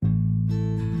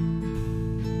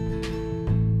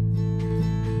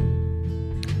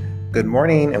Good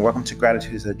morning and welcome to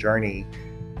Gratitude is a Journey.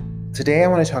 Today I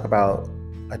want to talk about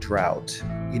a drought.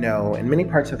 In many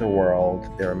parts of the world,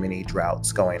 there are many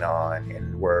droughts going on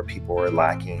and where people are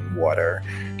lacking water.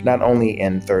 Not only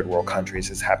in third world countries,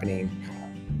 it's happening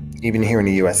even here in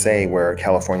the USA where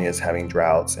California is having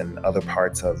droughts and other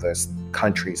parts of this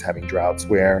country is having droughts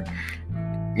where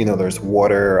there's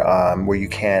water where you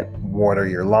can't water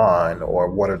your lawn or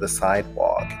water the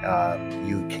sidewalk.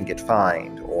 You can get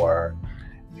fined or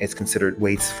it's considered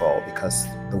wasteful because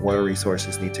the water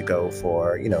resources need to go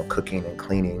for, cooking and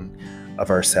cleaning of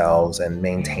ourselves and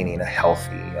maintaining a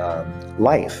healthy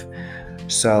life.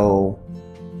 So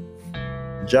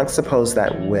juxtapose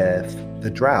that with the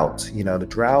drought. The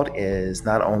drought is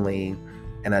not only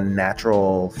in a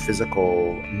natural,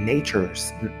 physical nature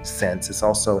sense, it's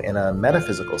also in a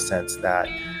metaphysical sense that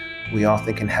we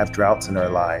often can have droughts in our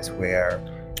lives where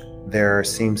there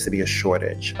seems to be a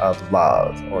shortage of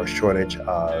love or a shortage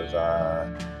of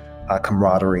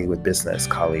camaraderie with business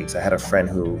colleagues. I had a friend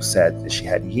who said that she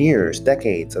had years,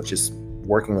 decades of just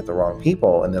working with the wrong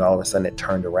people, and then all of a sudden it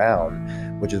turned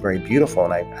around, which is very beautiful.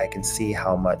 And I can see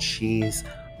how much she's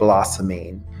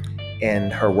blossoming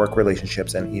in her work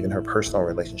relationships and even her personal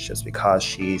relationships because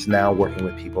she's now working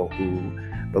with people who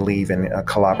believe in a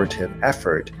collaborative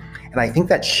effort. And I think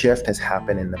that shift has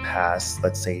happened in the past,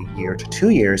 let's say, year to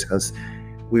 2 years, because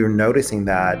we were noticing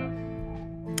that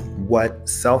what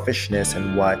selfishness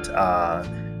and what,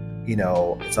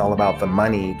 it's all about the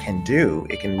money can do.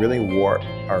 It can really warp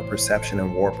our perception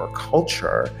and warp our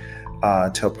culture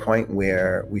to a point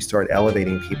where we start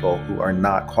elevating people who are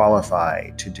not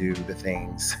qualified to do the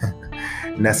things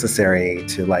necessary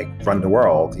to run the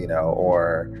world,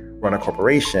 or run a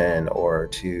corporation or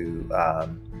to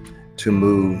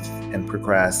move and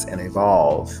progress and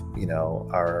evolve,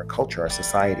 our culture, our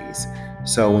societies.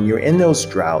 So when you're in those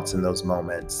droughts and those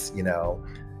moments,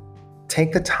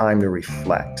 take the time to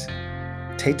reflect.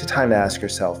 Take the time to ask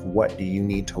yourself, what do you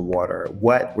need to water?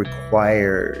 What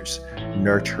requires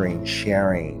nurturing,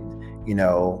 sharing,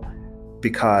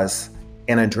 because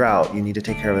in a drought, you need to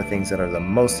take care of the things that are the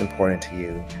most important to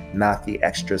you, not the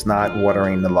extras, not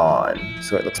watering the lawn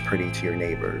so it looks pretty to your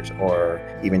neighbors or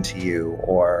even to you,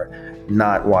 or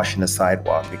not washing the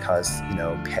sidewalk because,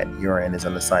 pet urine is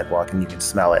on the sidewalk and you can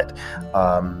smell it.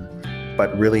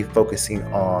 But really focusing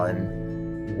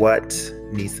on what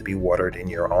needs to be watered in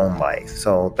your own life.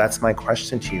 So that's my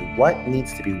question to you. What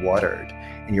needs to be watered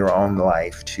in your own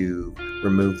life to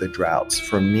remove the droughts?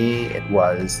 For me, it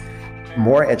was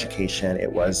more education.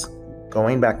 It was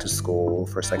going back to school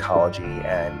for psychology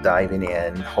and diving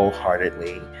in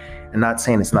wholeheartedly, and not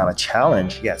saying it's not a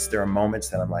challenge. Yes, there are moments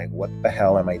that I'm like, what the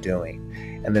hell am I doing?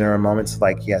 And then there are moments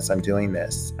like, yes, I'm doing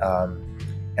this.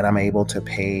 And I'm able to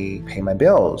pay my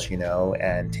bills,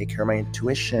 and take care of my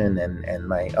tuition and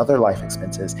my other life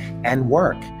expenses and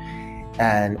work.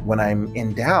 And when I'm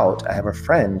in doubt, I have a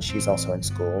friend, she's also in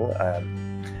school,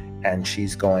 and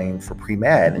she's going for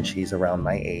pre-med and she's around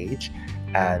my age.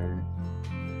 And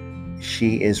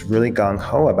she is really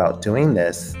gung-ho about doing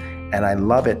this. And I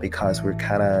love it because we're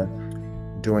kind of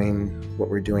doing what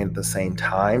we're doing at the same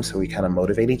time. So we kind of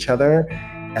motivate each other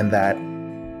and that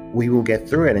we will get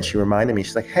through it. And she reminded me,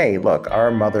 she's like, hey, look, our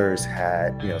mothers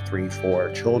had, 3,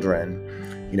 4 children,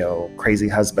 crazy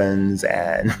husbands,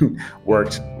 and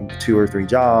worked 2 or 3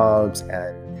 jobs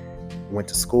and went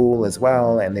to school as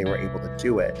well. And they were able to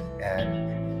do it. And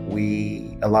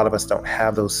a lot of us don't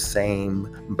have those same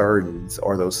burdens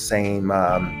or those same,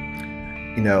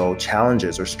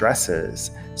 challenges or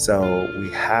stresses. So we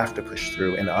have to push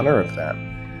through in honor of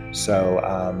them. So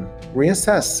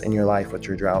reassess in your life what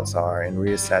your droughts are and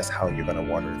reassess how you're going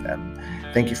to water them.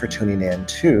 Thank you for tuning in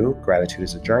to Gratitude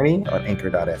is a Journey on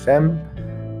Anchor.fm.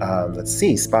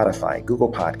 Spotify, Google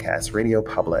Podcasts, Radio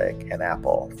Public, and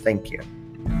Apple. Thank you.